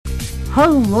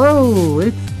Hello,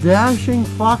 it's Dashing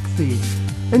Foxy.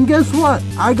 And guess what?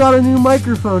 I got a new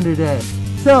microphone today.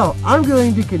 So, I'm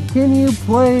going to continue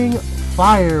playing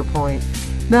Firepoint.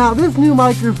 Now, this new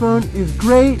microphone is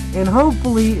great, and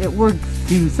hopefully it works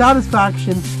to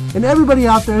satisfaction, and everybody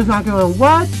out there is not going,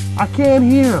 what? I can't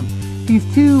hear him. He's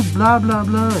too blah blah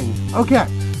blahing. Okay,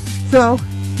 so,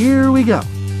 here we go.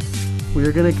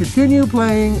 We're going to continue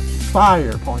playing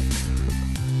Firepoint.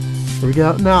 Here we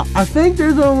go. Now, I think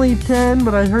there's only 10,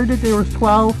 but I heard that there was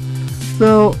 12.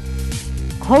 So,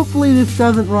 hopefully this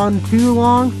doesn't run too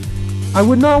long. I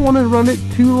would not want to run it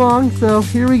too long, so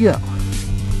here we go.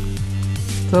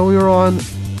 So we were on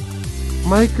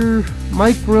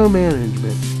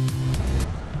micromanagement.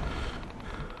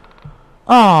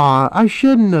 Ah, I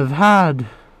shouldn't have had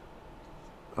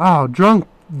drunk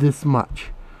this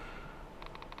much.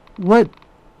 What?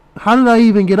 How did I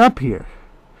even get up here?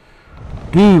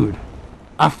 Dude,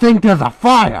 I think there's a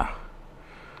fire.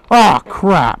 Oh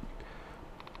crap.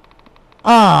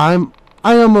 I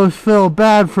almost feel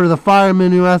bad for the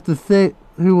fireman who has to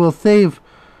who will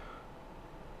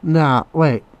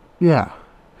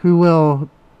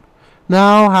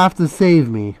now have to save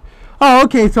me. Oh,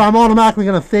 okay, so I'm automatically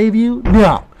gonna save you?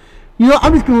 No. You know,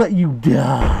 I'm just gonna let you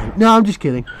die. No, I'm just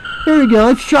kidding. Here we go,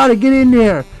 let's try to get in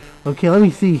there. Okay, let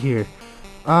me see here.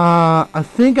 I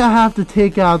think I have to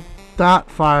take out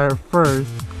that fire first.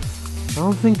 I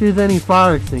don't think there's any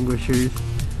fire extinguishers.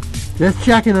 Just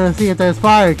checking to see if there's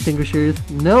fire extinguishers.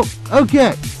 Nope.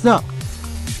 Okay, so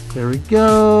there we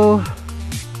go.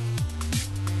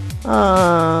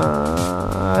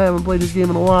 I haven't played this game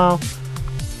in a while.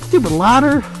 Stupid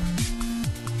ladder.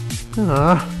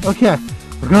 Okay,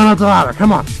 we're going out the ladder.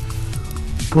 Come on,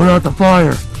 put out the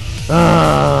fire.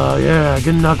 Yeah,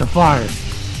 getting out the fire.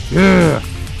 Yeah,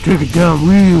 take it down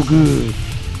real good.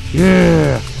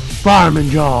 Yeah, fireman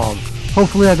job.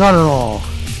 Hopefully I got it all.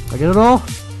 I get it all?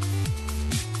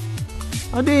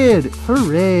 I did!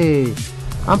 Hooray!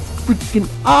 I'm freaking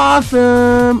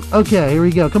awesome! Okay, here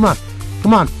we go. Come on.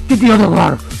 Come on. Get the other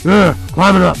ladder. Yeah,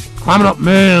 climb it up. Climb it up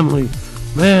manly.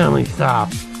 Manly style.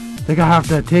 I think I have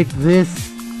to take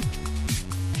this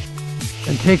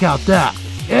and take out that.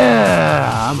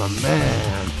 Yeah! I'm a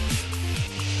man.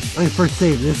 Let me first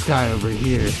save this guy over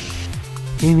here.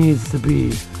 He needs to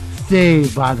be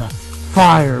saved by the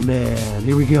fireman.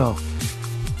 Here we go.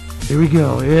 Here we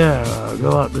go. Yeah,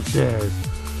 go up the stairs.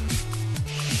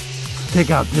 Take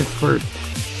out this first.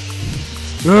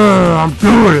 Yeah, I'm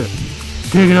doing it.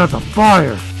 Taking out the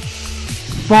fire.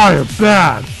 Fire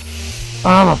bad.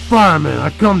 I'm a fireman.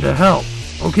 I come to help.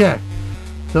 Okay.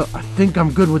 So I think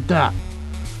I'm good with that.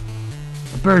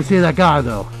 I better save that guy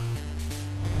though.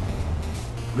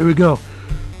 Here we go.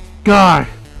 Guy,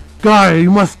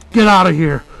 you must get out of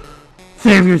here.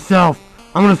 Save yourself.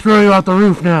 I'm gonna throw you out the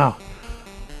roof now.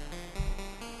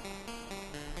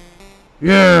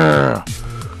 Yeah.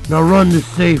 Now run to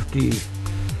safety.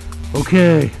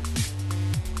 Okay.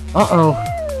 Uh-oh.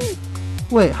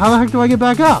 Wait, how the heck do I get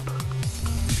back up?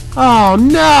 Oh,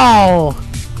 no!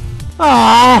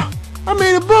 Aw! I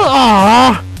made a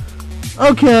Aw!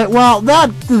 Okay, well, that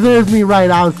deserves me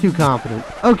right. I was too confident.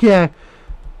 Okay.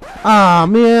 Ah,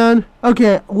 man.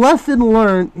 Okay, lesson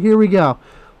learned. Here we go.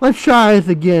 Let's try this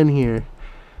again here.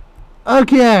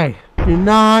 Okay. Do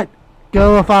not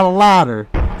go without a ladder.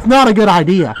 It's not a good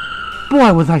idea.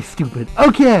 Boy, was I stupid.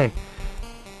 Okay.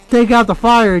 Take out the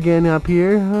fire again up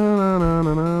here.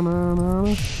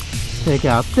 Take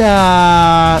out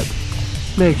that.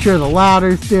 Make sure the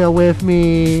ladder's still with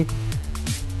me.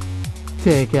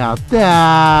 Take out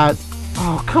that.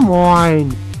 Oh, come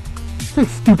on. It's so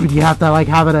stupid you have to, like,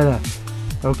 have it at a...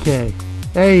 Okay.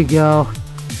 There you go.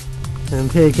 And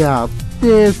take out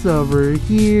this over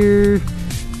here.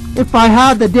 If I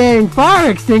had the dang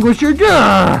fire extinguisher,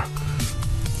 duh!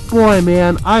 Boy,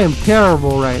 man, I am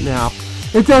terrible right now.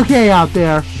 It's okay out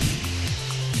there.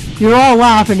 You're all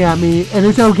laughing at me, and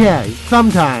it's okay.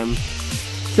 Sometimes.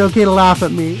 It's okay to laugh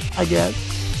at me, I guess.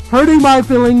 Hurting my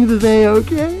feelings is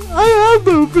a-okay. I have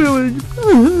no feelings.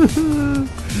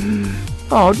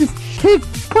 Oh, just put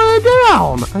it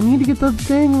down. I need to get the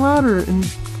dang ladder, and...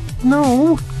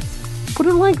 No. Put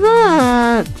it like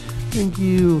that. Thank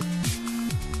you.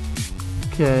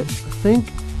 Okay, I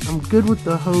think I'm good with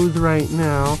the hose right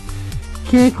now.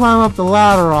 Can't climb up the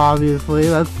ladder, obviously.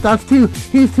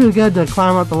 He's too good to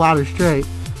climb up the ladder straight.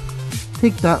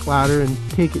 Take that ladder and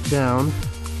take it down.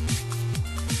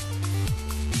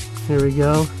 Here we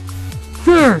go.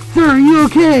 Sir, are you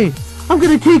okay? I'm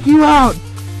gonna take you out.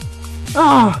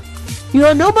 Ah, you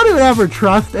know, nobody would ever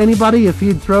trust anybody if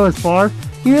he'd throw as far.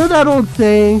 You know that old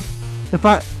saying, if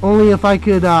I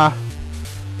could,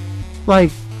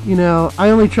 like, you know, I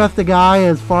only trust the guy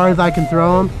as far as I can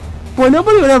throw him. Boy,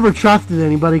 nobody would ever trust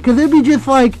anybody, because it'd be just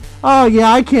like, oh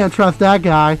yeah, I can't trust that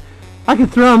guy. I can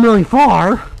throw him really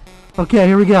far. Okay,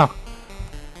 here we go.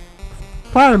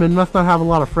 Fireman must not have a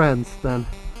lot of friends, then.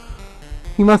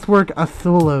 He must work a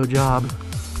solo job.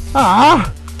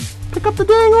 Ah! Pick up the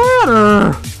dang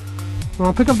ladder!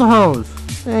 Well, pick up the hose.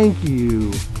 Thank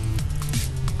you.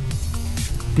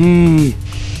 D,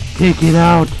 take it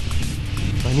out.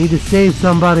 I need to save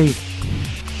somebody.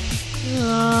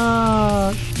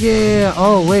 Yeah.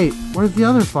 Oh, wait. Where's the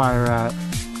other fire at?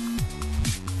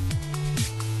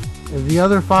 Is the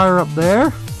other fire up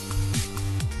there?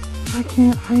 I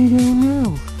don't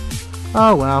know.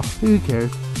 Oh, well. Who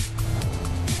cares?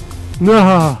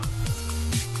 No.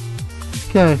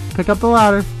 Okay. Pick up the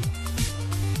ladder.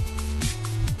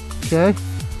 Okay.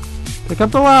 Pick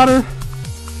up the ladder.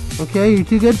 Okay, you're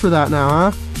too good for that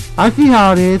now, huh? I see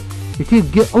how it is. You're too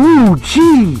good. Oh,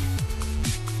 gee!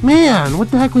 Man, what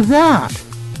the heck was that?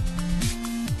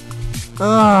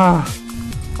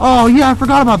 Oh, yeah, I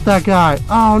forgot about that guy.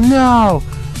 Oh, no!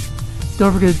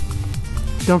 Don't forget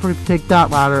to take that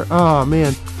ladder. Oh,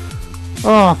 man.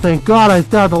 Oh, thank God I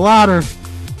started the ladder.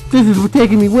 This is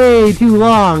taking me way too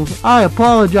long. I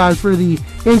apologize for the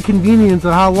inconvenience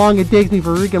of how long it takes me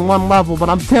for freaking one level, but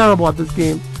I'm terrible at this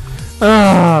game.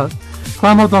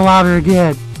 Climb up the ladder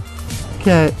again.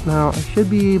 Okay, now I should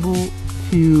be able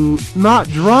to not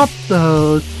drop the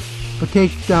hose, but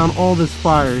take down all this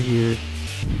fire here.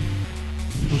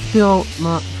 And still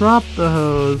not drop the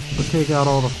hose, but take out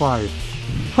all the fire.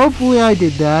 Hopefully I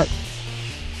did that.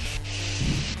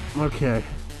 Okay.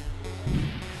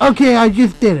 Okay, I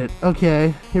just did it.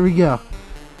 Okay, here we go.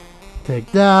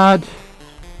 Take that.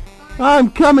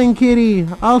 I'm coming, kitty.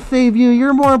 I'll save you.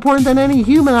 You're more important than any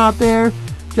human out there.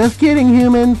 Just kidding,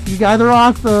 humans. You guys are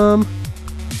awesome.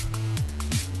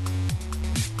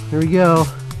 Here we go.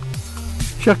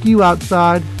 Chuck you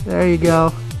outside. There you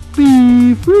go.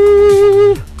 Be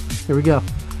free. Here we go.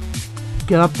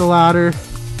 Get up the ladder.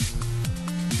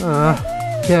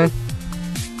 Okay.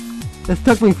 This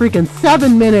took me freaking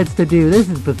 7 minutes to do. This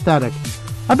is pathetic.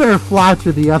 I better fly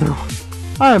through the other one.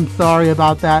 I am sorry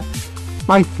about that.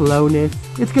 My slowness.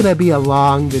 It's gonna be a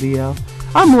long video.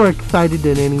 I'm more excited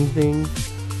than anything.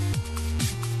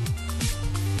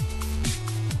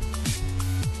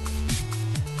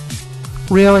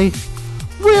 Really?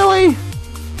 Really?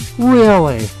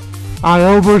 Really? I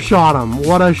overshot him.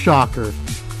 What a shocker.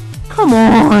 Come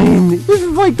on! This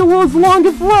is like the world's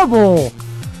longest level!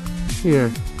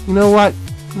 Here. You know what?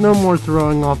 No more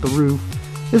throwing off the roof.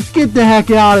 Let's get the heck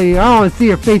out of here. I don't want to see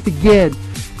her face again.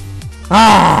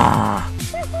 Ah!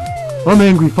 I'm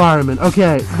angry fireman.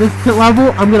 Okay, this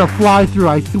level I'm gonna fly through,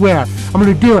 I swear. I'm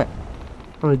gonna do it.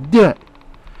 I'm gonna do it.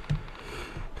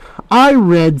 I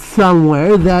read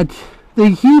somewhere that the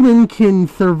human can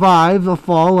survive a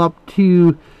fall up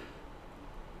to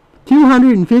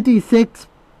 256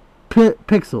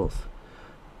 pixels.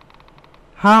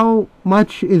 How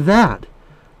much is that?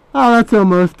 Oh, that's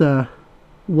almost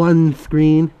one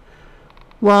screen.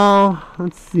 Well,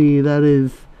 let's see. That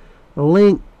is a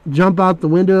link. Jump out the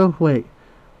window. Wait.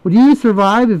 Would you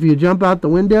survive if you jump out the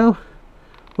window?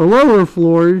 The lower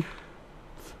floors,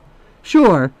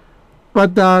 sure.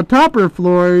 But the topper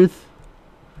floors,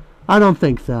 I don't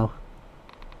think so.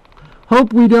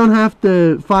 Hope we don't have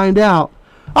to find out.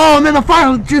 Oh, and then the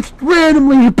fire just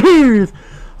randomly appears.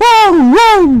 Oh,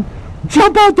 run!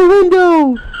 Jump out the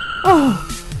window! Oh.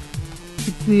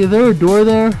 Let's see, is there a door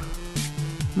there?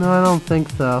 No, I don't think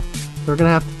so. We're gonna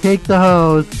have to take the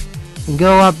hose and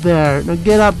go up there. Now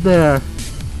get up there.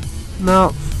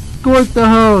 Now squirt the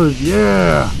hose.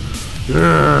 Yeah.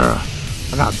 Yeah.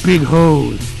 I got a big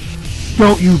hose.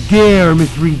 Don't you dare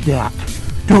misread that.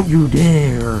 Don't you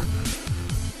dare.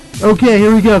 Okay,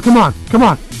 here we go. Come on. Come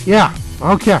on. Yeah.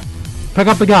 Okay. Pick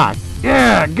up the guy.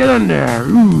 Yeah, get in there.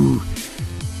 Ooh.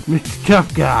 Mr.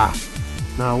 Tough Guy.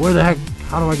 Now, where the heck?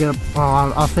 How do I get up?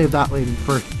 Oh, I'll save that lady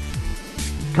first.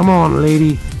 Come on,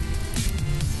 lady.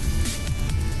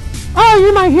 Oh,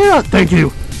 you're my hero. Thank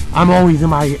you. I'm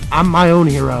my own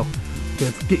hero.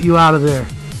 Let's get you out of there.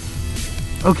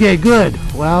 Okay, good.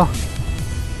 Well,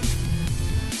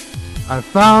 I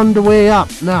found a way up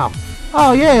now.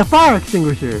 Oh, yeah, a fire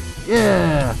extinguisher.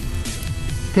 Yeah.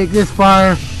 Take this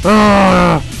fire.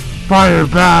 Oh, fire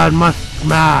bad, must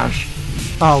smash.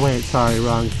 Oh, wait, sorry,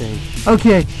 wrong thing.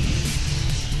 Okay.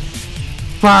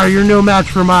 Fire, you're no match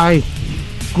for my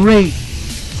great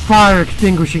fire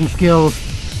extinguishing skills.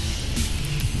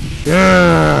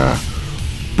 Yeah.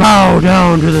 Bow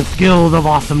down to the skills of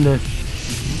awesomeness.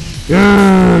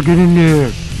 Yeah, get in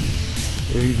there.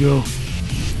 There you go.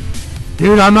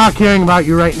 Dude, I'm not caring about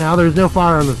you right now. There's no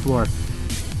fire on the floor.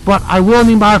 But I will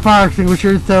need my fire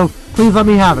extinguisher, so please let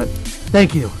me have it.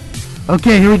 Thank you.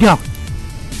 Okay, here we go.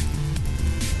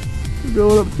 We're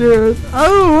going upstairs. I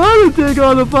don't want to take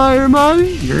on the fire,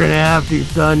 Mommy. You're going to have to,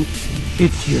 son.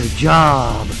 It's your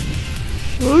job.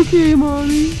 Okay,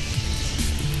 Mommy.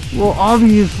 Well,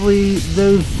 obviously,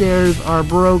 those stairs are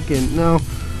broken. No.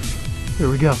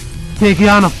 Here we go. Taking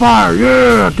on the fire.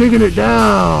 Yeah, taking it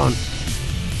down.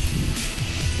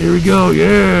 Here we go.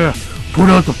 Yeah. Put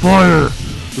out the fire.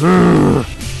 Yeah.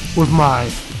 With my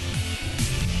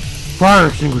fire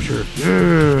extinguisher.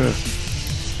 Yeah.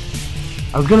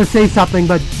 I was going to say something,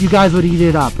 but you guys would eat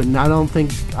it up, and I don't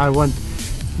think I want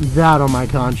that on my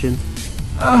conscience.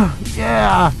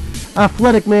 Yeah.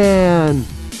 Athletic man.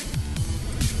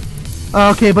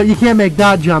 Okay, but you can't make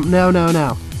that jump. No.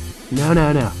 No.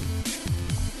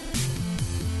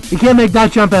 You can't make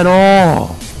that jump at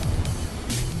all.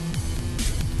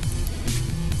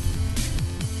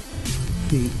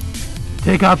 See,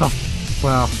 take out the...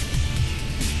 Well,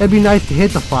 it'd be nice to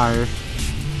hit the fire.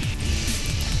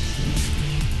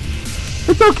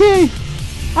 It's okay.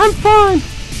 I'm fine.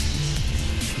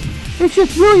 It's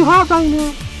just really hot right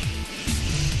now.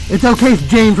 It's okay,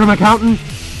 Jane from accountant.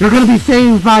 You're gonna be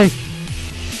saved by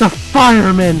the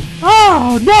firemen.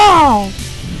 Oh no!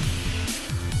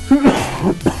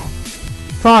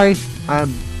 Sorry, I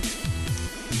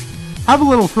have a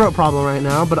little throat problem right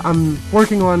now, but I'm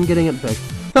working on getting it fixed.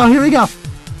 So here we go.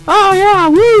 Oh yeah,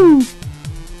 woo!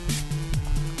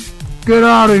 Get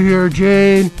out of here,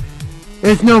 Jane.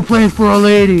 It's no place for a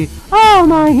lady. Oh,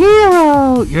 my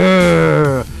hero!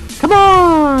 Yeah! Come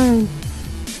on!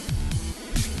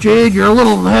 Jade, you're a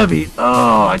little heavy.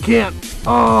 Oh, I can't.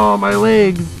 Oh, my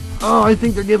legs. Oh, I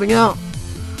think they're giving out.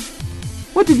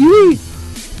 What did you eat?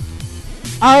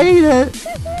 I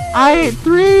ate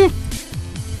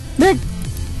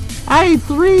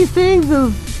three things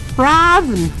of fries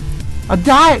and a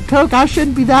Diet Coke. I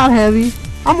shouldn't be that heavy.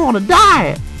 I'm on a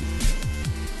diet.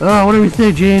 Oh, what do we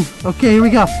say, Jane? Okay, here we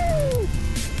go.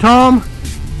 Tom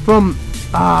from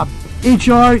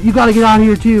HR, you gotta get out of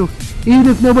here too. Even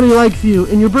if nobody likes you.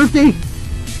 And your birthday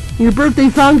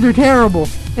songs are terrible.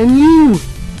 And you,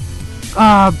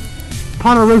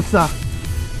 Ponerosa,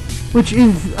 which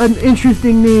is an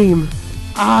interesting name.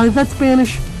 Is that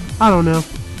Spanish? I don't know.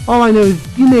 All I know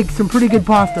is you make some pretty good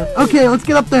pasta. Okay, let's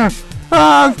get up there.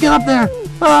 Let's get up there.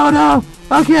 Oh no.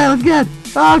 Okay, let's get.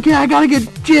 Okay, I gotta get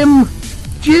Jim,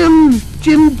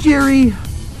 Jerry,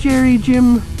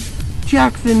 Jim,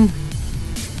 Jackson,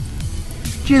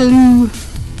 Jillu.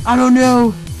 I don't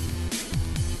know.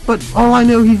 But all I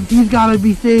know, he's gotta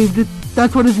be saved.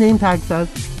 That's what his name tag says.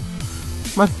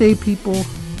 Must save people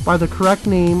by the correct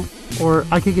name, or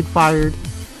I could get fired.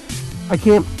 I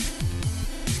can't.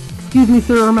 Excuse me,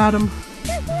 sir or madam.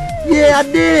 Yeah, I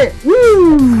did it!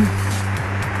 Woo!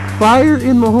 Fire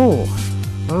in the hole.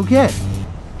 Okay.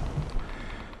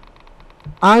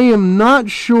 I am not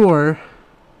sure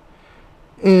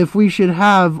if we should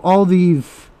have all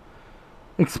these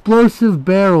explosive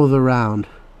barrels around.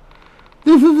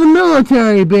 This is a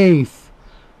military base.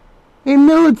 This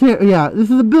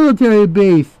is a military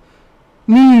base.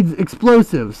 Needs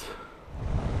explosives.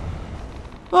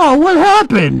 Oh, what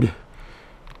happened?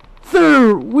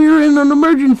 Sir, we're in an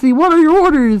emergency. What are your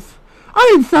orders? I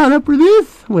didn't sign up for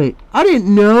this. Wait, I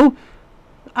didn't know.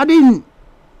 I didn't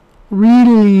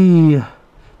really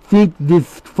think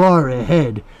this far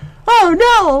ahead. Oh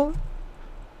no!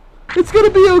 It's gonna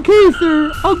be okay,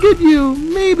 sir. I'll get you.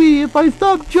 Maybe if I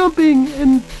stop jumping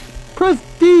and press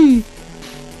D.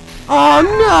 Oh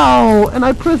no! And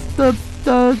I pressed the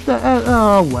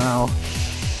oh well.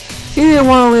 He didn't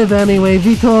want to live anyways.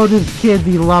 He told his kids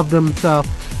he loved them, so,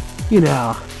 you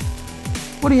know.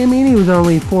 What do you mean he was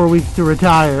only 4 weeks to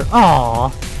retire?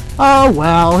 Aw. Oh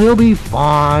well, he'll be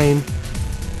fine.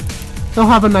 He'll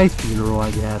have a nice funeral,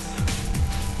 I guess.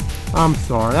 I'm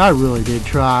sorry, I really did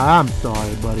try. I'm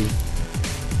sorry, buddy.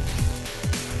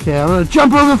 Okay, I'm gonna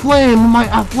jump over the flame with my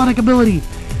athletic ability.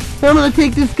 And I'm gonna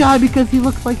take this guy because he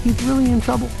looks like he's really in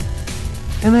trouble.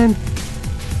 And then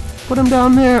put him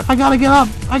down there. I gotta get up.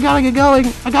 I gotta get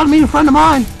going. I gotta meet a friend of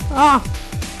mine. Ah.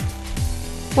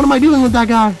 What am I doing with that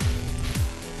guy?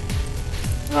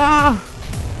 Ah.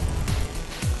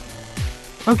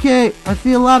 Okay, I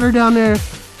see a ladder down there.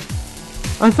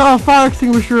 I saw a fire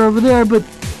extinguisher over there, but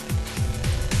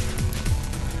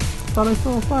thought I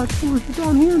saw a fire extinguisher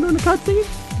down here during the cutscene,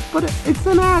 but it's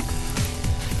an axe.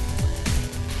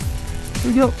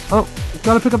 Here we go. Oh,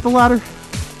 gotta pick up the ladder.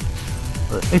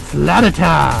 It's ladder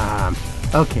time.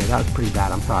 Okay, that was pretty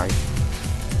bad. I'm sorry.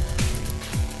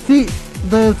 See,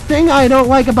 the thing I don't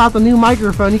like about the new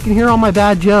microphone, you can hear all my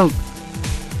bad jokes.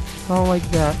 I don't like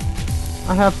that.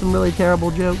 I have some really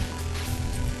terrible jokes.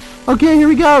 Okay, here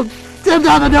we go. Step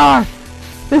down the door.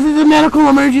 This is a medical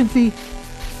emergency.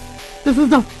 This is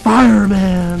the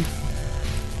fireman.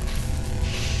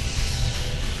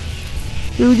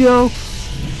 Here we go.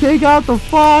 Take out the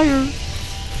fire.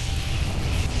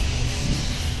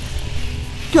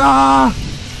 Ah!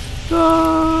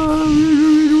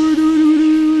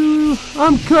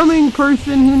 I'm coming,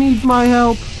 person who needs my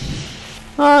help.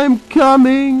 I'm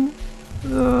coming.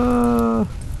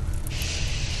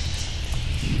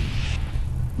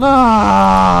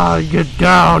 Get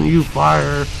down, you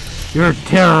fire. You're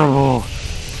terrible.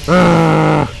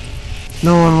 No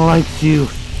one likes you.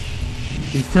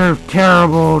 You serve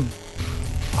terrible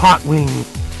hot wings.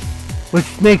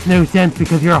 Which makes no sense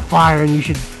because you're a fire and you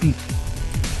should be...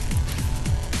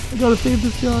 I gotta save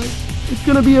this guy. It's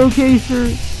gonna be okay,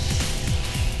 sir.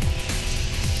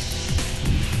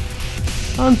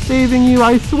 I'm saving you,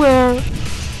 I swear.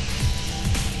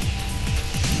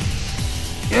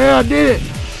 Yeah, I did it.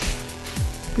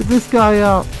 Get this guy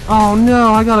out. Oh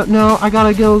no, I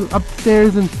gotta go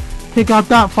upstairs and take out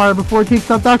that fire before it takes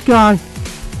out that guy.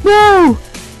 No!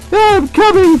 I'm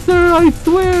coming, sir, I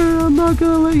swear. I'm not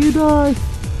gonna let you die.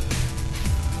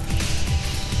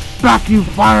 Back, you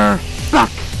fire!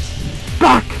 Back!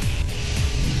 Back!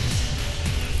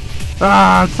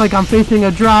 It's like I'm facing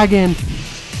a dragon.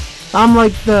 I'm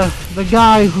like the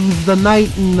guy who's the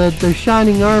knight in the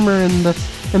shining armor and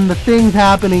the things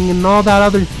happening and all that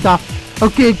other stuff.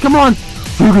 Okay, come on!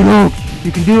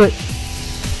 You can do it.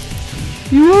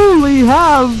 You only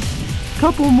have a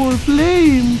couple more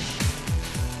flames.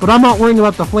 But I'm not worrying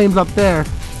about the flames up there.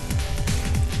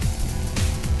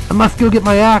 I must go get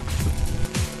my axe.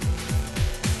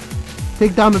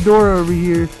 Take down the door over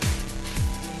here.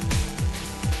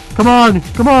 Come on,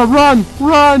 run,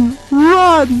 run,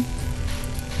 run!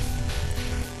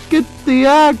 Get the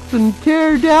axe and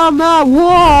tear down that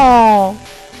wall!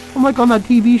 I'm like on that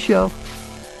TV show.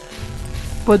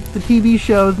 But the TV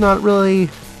show is not really...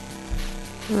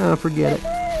 forget it.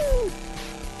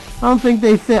 I don't think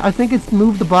they say... I think it's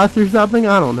move the bus or something.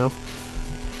 I don't know.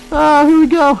 Here we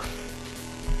go.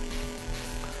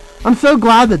 I'm so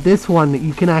glad that this one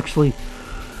you can actually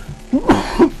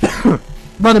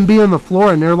let them be on the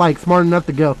floor and they're like smart enough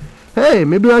to go, hey,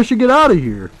 maybe I should get out of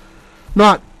here.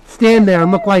 Not stand there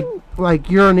and look like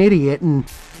you're an idiot and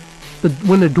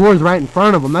when the door's right in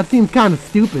front of them. That seems kind of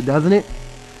stupid, doesn't it?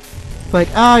 It's like,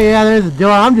 oh yeah, there's a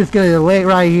door. I'm just gonna wait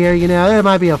right here. You know, there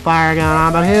might be a fire going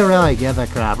on, but who really gives a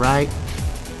crap, right?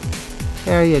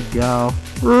 There you go.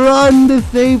 Run to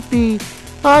safety.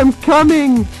 I'm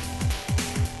coming.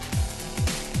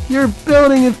 Your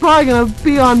building is probably gonna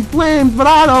be on flames, but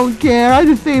I don't care. I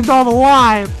just saved all the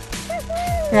lives.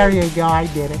 There you go. I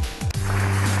did it.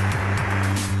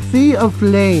 Sea of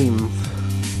flames.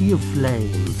 Sea of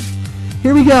flames.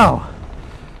 Here we go.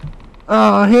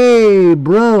 Oh, hey,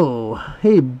 bro.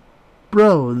 Hey,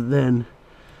 bro, then.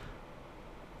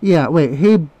 Yeah, wait.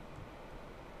 Hey,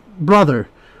 brother.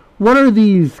 What are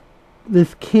these...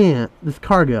 this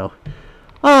cargo?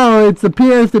 Oh, it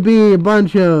appears to be a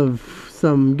bunch of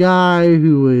some guy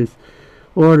who was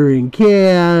ordering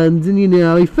cans, and, you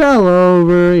know, he fell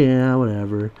over. Yeah,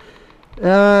 whatever.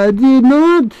 Did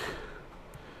not...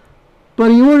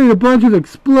 but he ordered a bunch of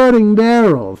exploding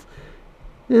barrels.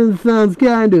 It sounds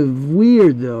kind of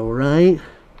weird though, right?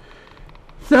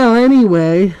 So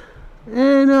anyway,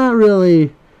 not really,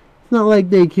 it's not like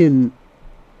they can,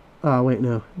 oh wait,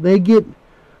 no. They get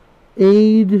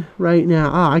aid right now.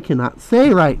 Oh, I cannot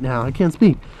say right now. I can't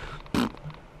speak.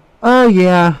 Oh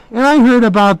yeah, and I heard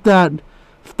about that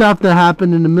stuff that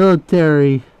happened in the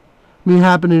military.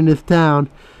 Happened in this town.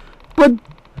 But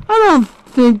I don't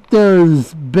think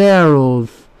those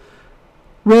barrels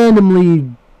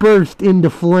randomly burst into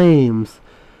flames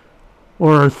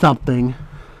or something.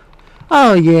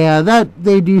 Oh yeah, that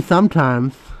they do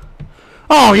sometimes.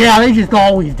 Oh yeah, they just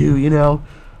always do, you know.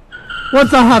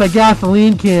 Once I had a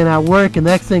gasoline can at work and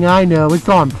next thing I know it's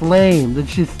on flames.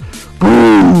 It's just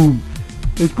boom.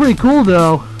 It's pretty cool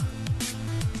though.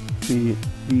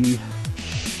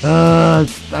 I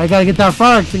gotta get that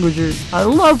fire extinguisher. I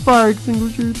love fire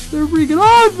extinguishers. They're freaking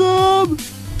awesome.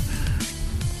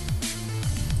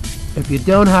 If you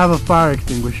don't have a fire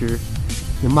extinguisher,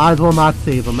 you might as well not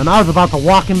save them. And I was about to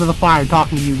walk into the fire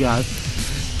talking to you guys.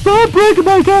 Stop breaking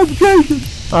my concentration!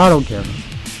 I don't care.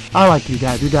 I like you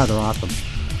guys. You guys are awesome.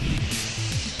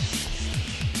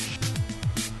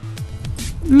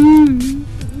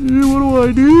 What do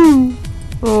I do?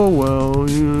 Oh well,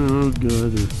 yeah, those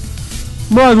guys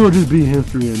are... might as well just be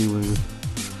history anyways.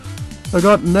 I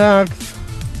got an axe.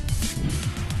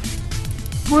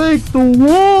 Break the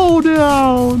wall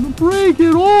down! Break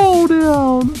it all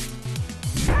down!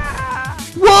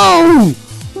 Whoa!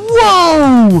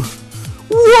 Whoa!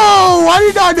 Whoa! I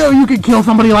did not know you could kill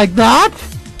somebody like that!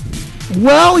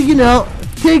 Well, you know,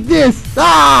 take this!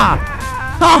 Ah!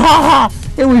 Ha ha ha!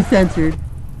 It was censored.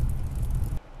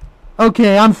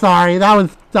 Okay, I'm sorry. That was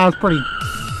pretty...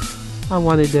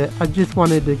 I just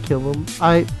wanted to kill him.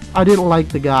 I didn't like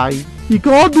the guy. He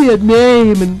called me a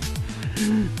name and...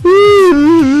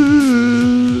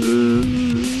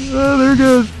 Oh, there it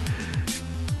goes.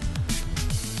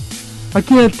 I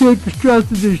can't take the stress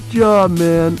of this job,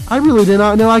 man. I really did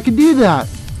not know I could do that.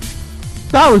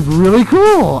 That was really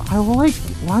cool. I like...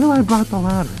 Why do I brought the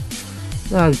ladder?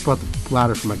 I just brought the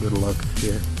ladder for my good looks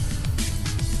here.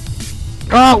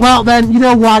 Oh, well then, you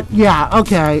know what? Yeah,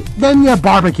 okay. Then you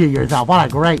barbecue yourself. What a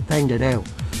great thing to do.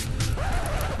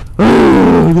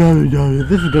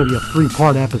 This is going to be a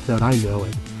 3-part episode. I know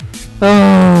it.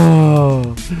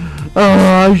 Oh,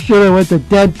 I should have went to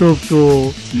dental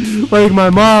school. Like my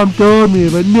mom told me,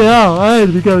 but now I had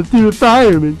to become a student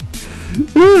fireman.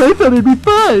 I thought it'd be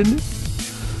fun.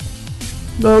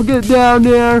 Oh, get down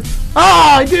there. Oh,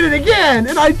 I did it again,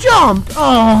 and I jumped.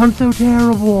 Oh, I'm so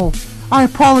terrible. I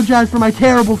apologize for my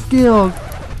terrible skills.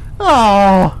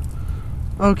 Oh.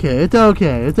 Okay, it's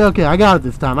okay. It's okay. I got it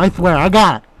this time. I swear, I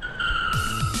got it.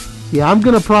 Yeah, I'm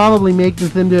going to probably make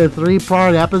this into a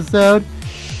 3-part episode.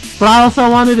 But I also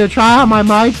wanted to try out my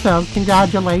mic, so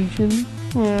congratulations.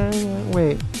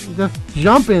 Wait, just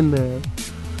jump in there.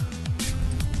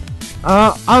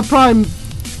 I'll probably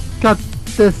cut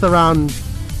this around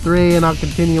 3 and I'll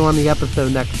continue on the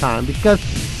episode next time. Because,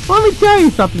 let me tell you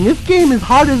something, this game is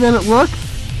harder than it looks.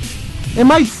 It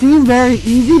might seem very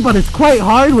easy, but it's quite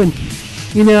hard when,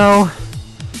 you know,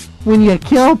 when you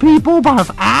kill people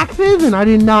with axes, and I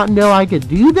did not know I could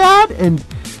do that, and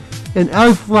I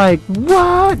was like,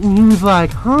 what? And he was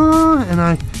like, huh? And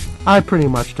I pretty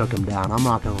much took him down. I'm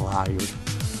not gonna lie.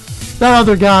 That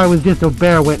other guy was just a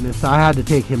bear witness, so I had to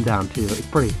take him down too. It's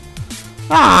pretty...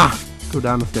 Ah! Go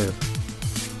down the stairs.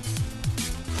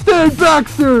 Stay back,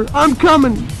 sir! I'm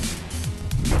coming!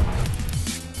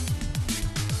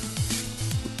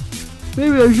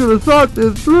 Maybe I should have thought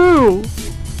this through.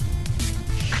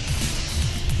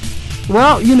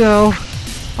 Well, you know,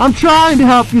 I'm trying to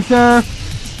help you, sir.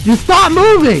 Just stop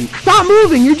moving! Stop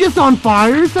moving! You're just on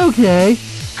fire. It's okay.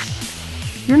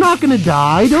 You're not gonna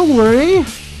die. Don't worry.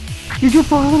 You're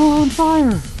just a little on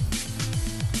fire.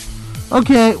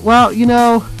 Okay, well, you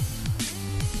know,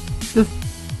 just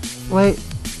wait.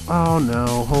 Oh no,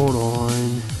 hold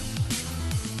on.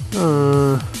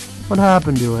 What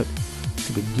happened to it?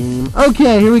 Stupid game.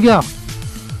 Okay, here we go.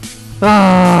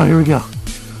 Ah, here we go.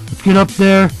 Let's get up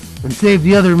there and save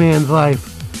the other man's life.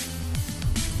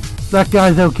 That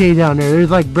guy's okay down there. There's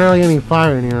like barely any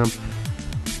fire near him.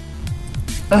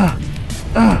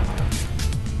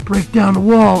 Break down the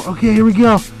wall. Okay, here we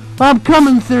go. I'm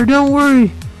coming, sir. Don't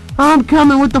worry. I'm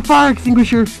coming with the fire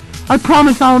extinguisher. I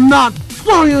promise I'll not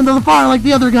throw you into the fire like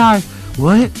the other guy.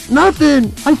 What?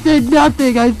 Nothing. I said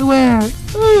nothing, I swear.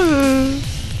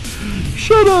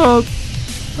 Shut up.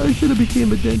 I should have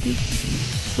became a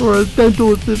dentist. Or a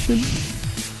dental assistant.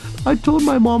 I told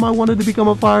my mom I wanted to become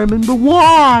a fireman, but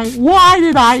why? Why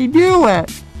did I do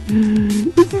it?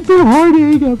 This is been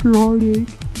heartache after heartache.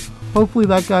 Hopefully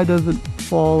that guy doesn't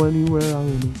fall anywhere. I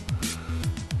don't know.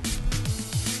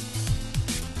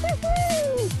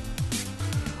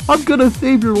 I'm gonna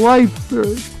save your life, sir.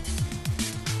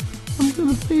 I'm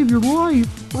gonna save your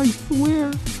life. I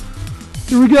swear.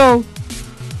 Here we go.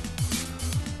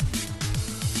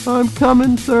 I'm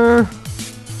coming, sir.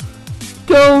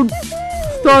 Don't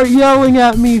start yelling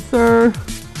at me, sir.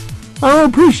 I don't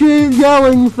appreciate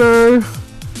yelling, sir.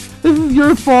 This is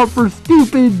your fault for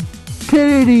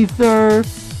stupidity, sir.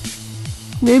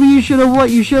 Maybe what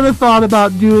you should have thought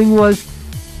about doing was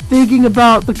thinking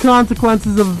about the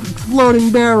consequences of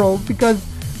exploding barrels, because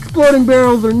exploding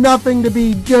barrels are nothing to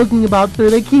be joking about, sir.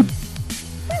 They keep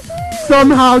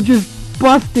somehow just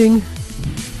busting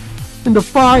into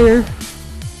fire.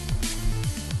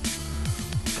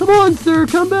 Come on, sir,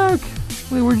 come back.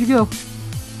 Wait, where'd you go?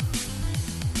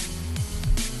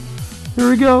 Here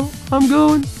we go. I'm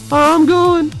going.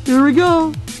 Here we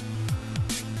go.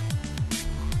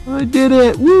 I did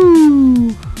it. Woo!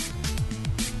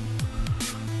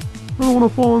 I don't want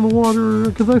to fall in the water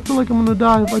because I feel like I'm going to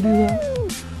die if I do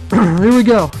that. Here we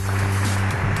go.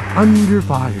 Under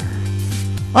fire.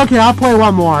 Okay, I'll play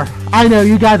one more. I know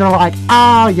you guys are like,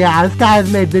 oh yeah, this guy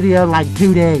has made video in like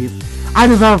 2 days. I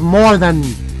deserve more than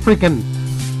freaking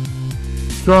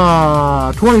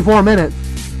 24 minutes.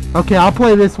 Okay, I'll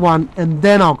play this one, and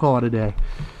then I'll call it a day.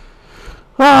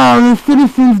 Oh, the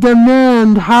citizens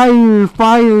demand higher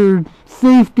fire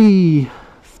safety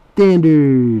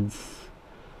standards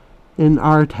in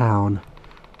our town.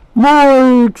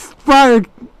 More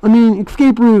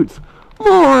escape routes.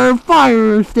 More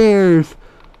fire stairs.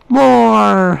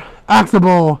 More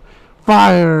accessible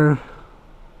fire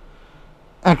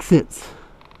exits.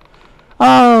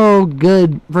 Oh,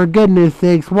 good. For goodness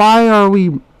sakes, why are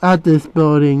we at this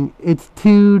building? It's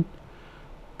 2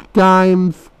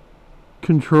 times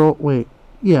control. Wait,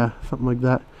 yeah, something like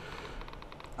that.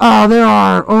 Oh, there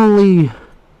are only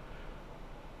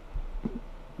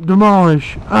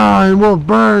demolish. And we'll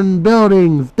burn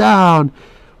buildings down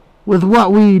with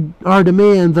what our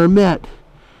demands are met.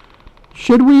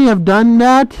 Should we have done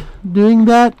that? Doing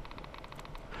that?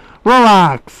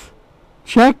 Relax.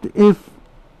 Checked if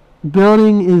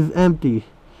building is empty.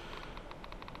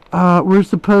 We're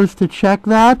supposed to check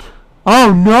that?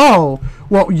 Oh no!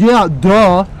 Well, yeah,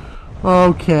 duh.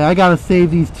 Okay, I gotta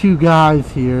save these 2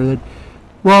 guys here.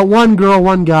 Well, 1 girl,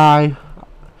 1 guy.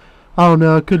 I don't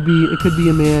know. It could be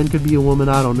a man, could be a woman.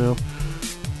 I don't know.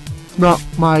 It's not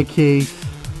my case.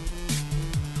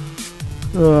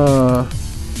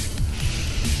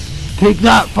 Take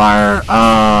that, fire!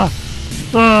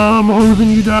 I'm hosing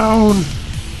you down.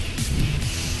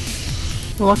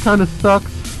 Well, that kind of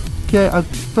sucks. Okay, I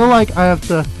feel like I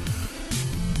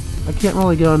can't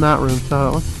really go in that room,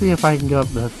 so let's see if I can go up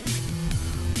this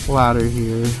ladder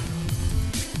here.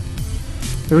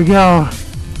 Here we go.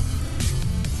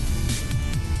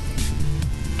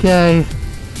 Okay.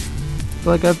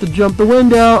 Feel like I have to jump the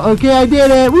window. Okay, I did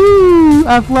it! Woo!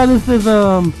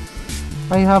 Athleticism!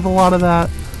 I have a lot of that.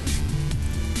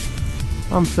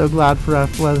 I'm so glad for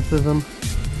athleticism. I'm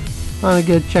gonna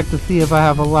go check to see if I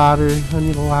have a ladder. I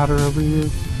need a ladder over here.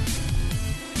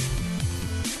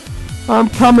 I'm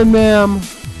coming, ma'am.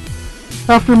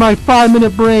 After my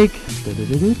 5-minute break.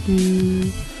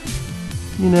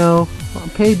 You know,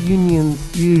 paid unions.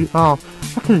 Oh,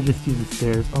 I could have just used the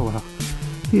stairs. Oh wow.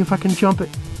 See if I can jump it.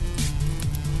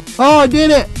 Oh, I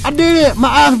did it! I did it!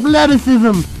 My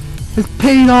athleticism is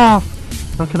paid off.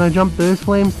 Now can I jump those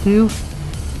flames too?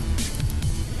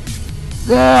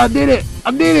 Yeah, I did it!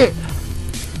 I did it!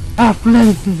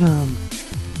 Athleticism.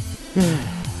 Yeah.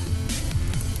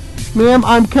 Ma'am,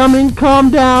 I'm coming. Calm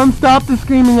down. Stop the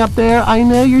screaming up there. I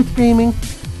know you're screaming,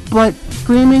 but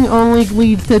screaming only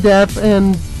leads to death,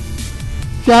 and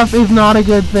death is not a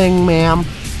good thing, ma'am.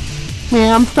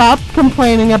 Ma'am, stop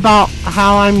complaining about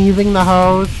how I'm using the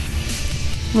hose.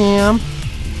 Ma'am.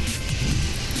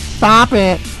 Stop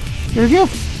it.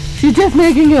 She's just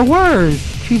making it worse.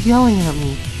 She's yelling at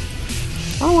me.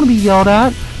 I don't want to be yelled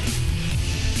at.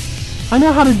 I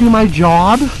know how to do my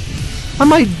job. I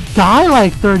might die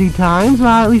like 30 times, but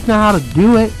I at least know how to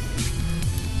do it.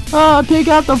 Oh, take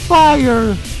out the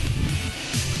fire.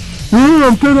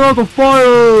 I'm taking out the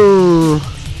fire.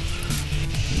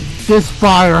 This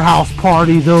firehouse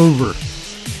party's over.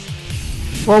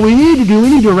 What we need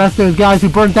to arrest those guys who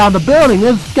burnt down the building.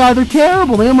 Those guys are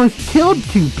terrible. They almost killed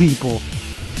 2 people.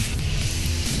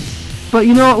 But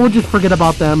you know what? We'll just forget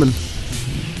about them, and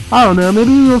I don't know. Maybe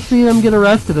we'll see them get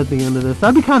arrested at the end of this.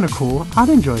 That'd be kind of cool. I'd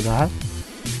enjoy that.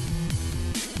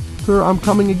 Sir, I'm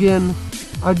coming again.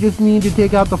 I just need to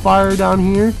take out the fire down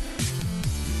here.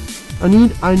 I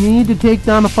need to take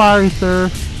down the fire,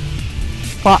 sir.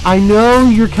 But I know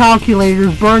your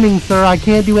calculator's burning, sir. I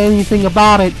can't do anything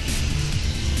about it.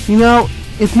 You know,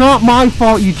 it's not my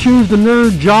fault you choose the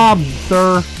nerd job,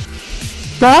 sir.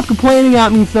 Stop complaining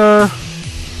at me, sir.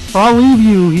 Or I'll leave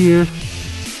you here.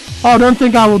 Oh, don't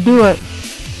think I will do it.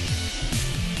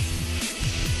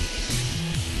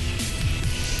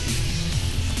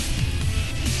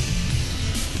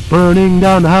 Burning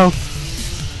down the house.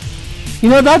 You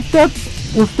know, that's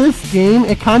with this game,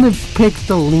 it kind of picks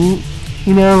the lean,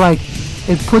 you know, like,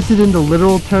 it puts it into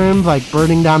literal terms, like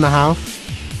burning down the house.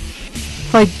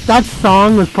 It's like, that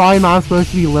song was probably not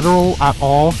supposed to be literal at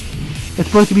all. It's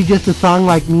supposed to be just a song,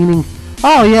 like, meaning,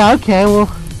 oh yeah, okay, we'll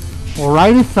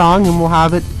write a song and we'll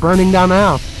have it burning down the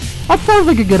house. That sounds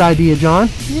like a good idea, John.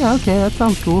 Yeah, okay, that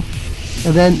sounds cool.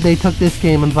 And then they took this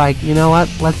game and was like, you know what,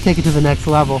 let's take it to the next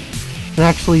level and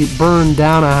actually burn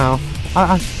down a house.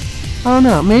 I don't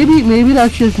know. Maybe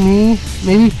that's just me.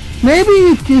 Maybe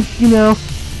it's just, you know,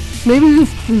 maybe this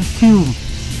is to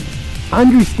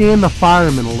understand the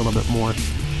firemen a little bit more.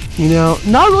 You know,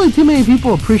 not really too many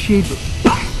people appreciate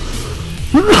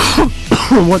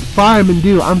what firemen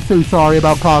do. I'm so sorry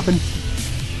about coughing.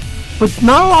 But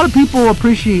not a lot of people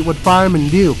appreciate what firemen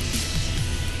do.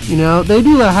 You know, they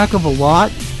do a heck of a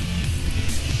lot.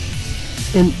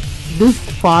 And this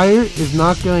fire is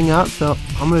not going out, so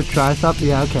I'm gonna try something.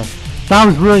 Yeah, okay. That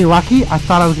was really lucky. I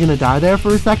thought I was gonna die there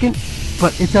for a second,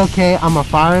 but it's okay. I'm a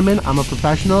fireman. I'm a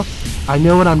professional. I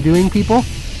know what I'm doing, people.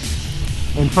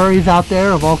 And furries out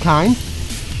there of all kinds.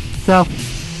 So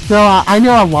I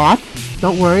know a lot.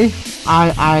 Don't worry.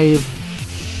 I've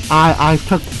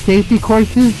took safety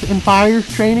courses in fire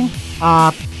training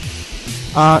at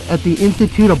the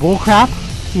Institute of Bullcrap.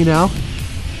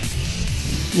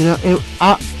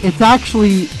 It's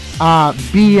actually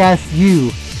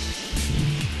BSU.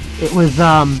 It was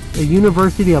a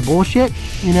University of Bullshit.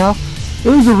 It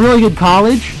was a really good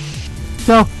college.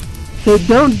 So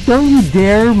don't you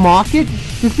dare mock it.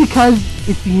 Just because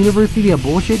it's the University of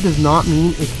Bullshit does not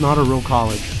mean it's not a real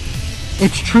college.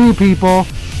 It's true, people.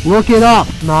 Look it up.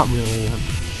 Not really.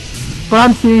 But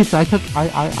I'm serious. I didn't.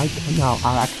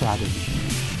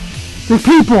 There's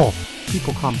people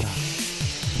calm down.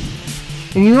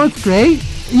 And you know what's great?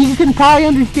 You can probably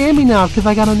understand me now because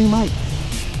I got a new mic.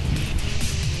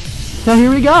 So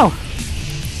here we go.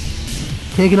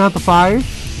 Taking out the fires.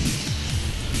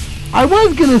 I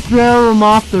was going to throw them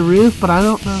off the roof, but I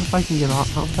don't know if I can get off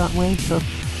that way. So,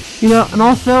 and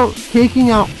also taking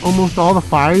out almost all the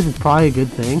fires is probably a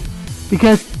good thing.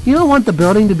 Because you don't want the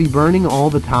building to be burning all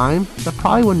the time. That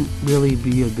probably wouldn't really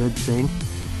be a good thing.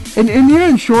 And your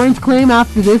insurance claim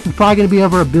after this is probably going to be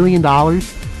over $1 billion.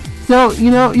 So,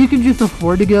 you can just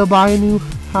afford to go buy a new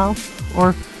house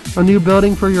or a new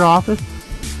building for your office.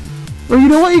 Or you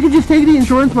know what? You can just take the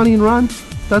insurance money and run.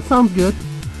 That sounds good.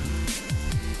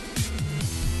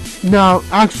 No,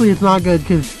 actually it's not good,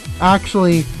 because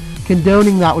actually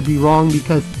condoning that would be wrong,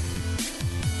 because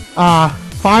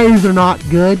fires are not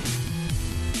good.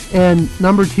 And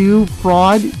number 2,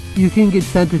 fraud, you can get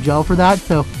sent to jail for that.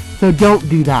 So don't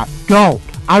do that. Don't.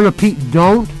 I repeat,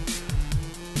 don't.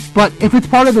 But if it's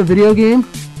part of the video game,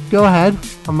 go ahead.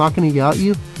 I'm not going to yell at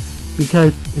you,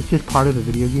 because it's just part of the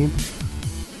video game.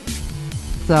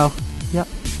 So, yep.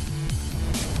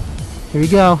 Here you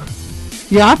go.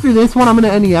 Yeah, after this one, I'm going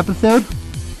to end the episode.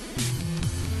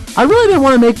 I really didn't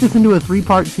want to make this into a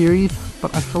 3-part series,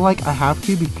 but I feel like I have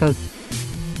to, because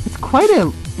it's quite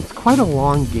a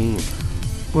long game.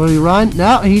 Will he run?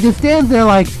 No, he just stands there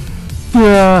like,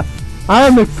 yeah, I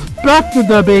am expected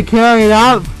to be carried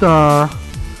out, sir.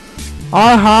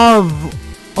 I have,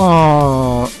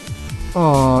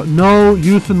 no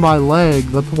use in my leg.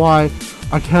 That's why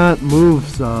I can't move,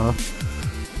 sir.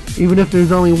 Even if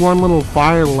there's only one little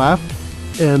fire left,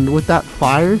 and with that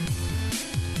fire,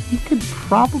 you could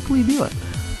probably do it.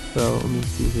 So, let me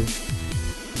see here.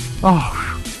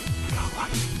 Oh,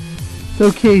 it's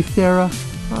okay, Sarah.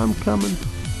 I'm coming.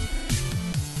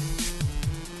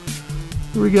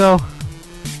 Here we go.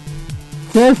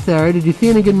 So, Sarah, did you see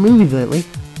any good movies lately?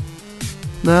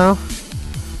 No?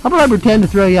 How about I pretend to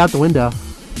throw you out the window?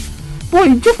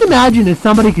 Boy, just imagine if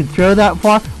somebody could throw that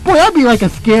far. Boy, that'd be like a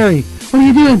scary. What are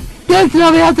you doing? Don't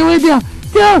throw me out the window!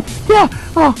 Don't!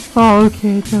 Oh,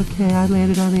 okay, it's okay. I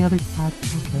landed on the other side.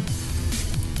 Okay.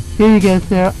 Here you go,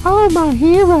 Sarah. Oh, my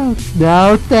hero.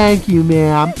 No, thank you,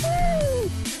 ma'am.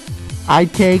 I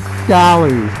take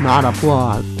dollars, not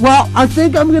applause. Well, I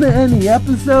think I'm going to end the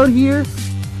episode here,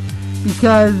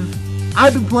 because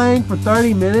I've been playing for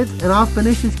 30 minutes, and I'll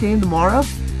finish this game tomorrow.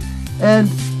 And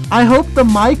I hope the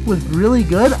mic was really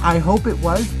good. I hope it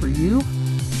was for you.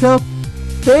 So,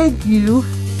 thank you.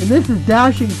 And this is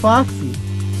Dashing Foxy.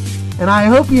 And I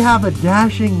hope you have a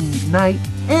dashing night.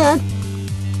 And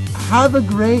have a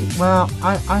great, well,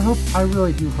 I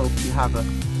really do hope you have a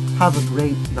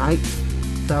great night.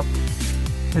 So,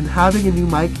 and having a new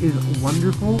mic is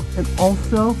wonderful. And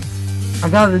also, I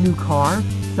got a new car.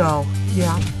 So,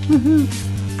 yeah.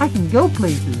 I can go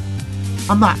places.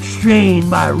 I'm not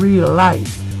strained by real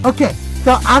life. Okay,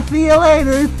 so I'll see you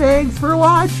later. Thanks for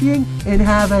watching, and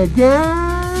have a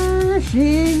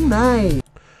dashing night.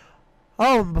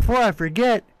 Oh, and before I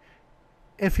forget,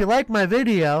 if you like my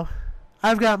video,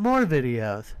 I've got more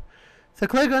videos. So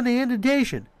click on the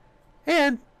indentation,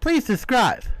 and please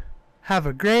subscribe. Have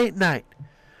a great night.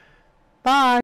 Bye.